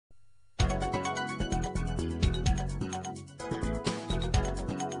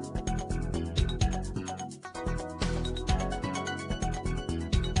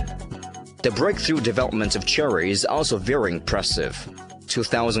The breakthrough development of Chery is also very impressive.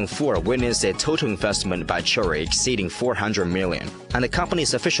 2004 witnessed a total investment by Chery exceeding 400 million, and the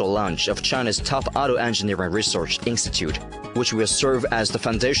company's official launch of China's top auto engineering research institute, which will serve as the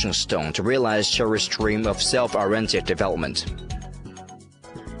foundation stone to realize Chery's dream of self-oriented development.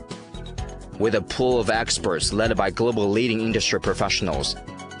 With a pool of experts led by global leading industry professionals,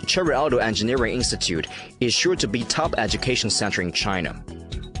 Chery Auto Engineering Institute is sure to be top education center in China.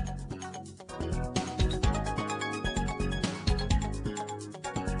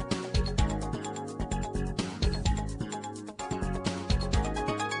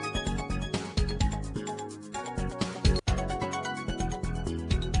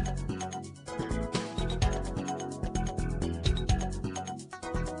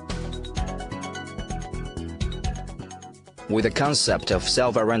 With the concept of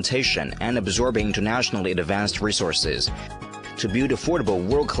self-orientation and absorbing internationally advanced resources to build affordable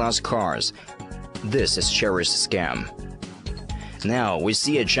world-class cars, this is Chery's scam. Now we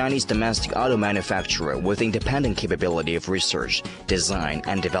see a Chinese domestic auto manufacturer with independent capability of research, design,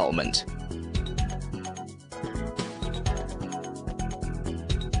 and development.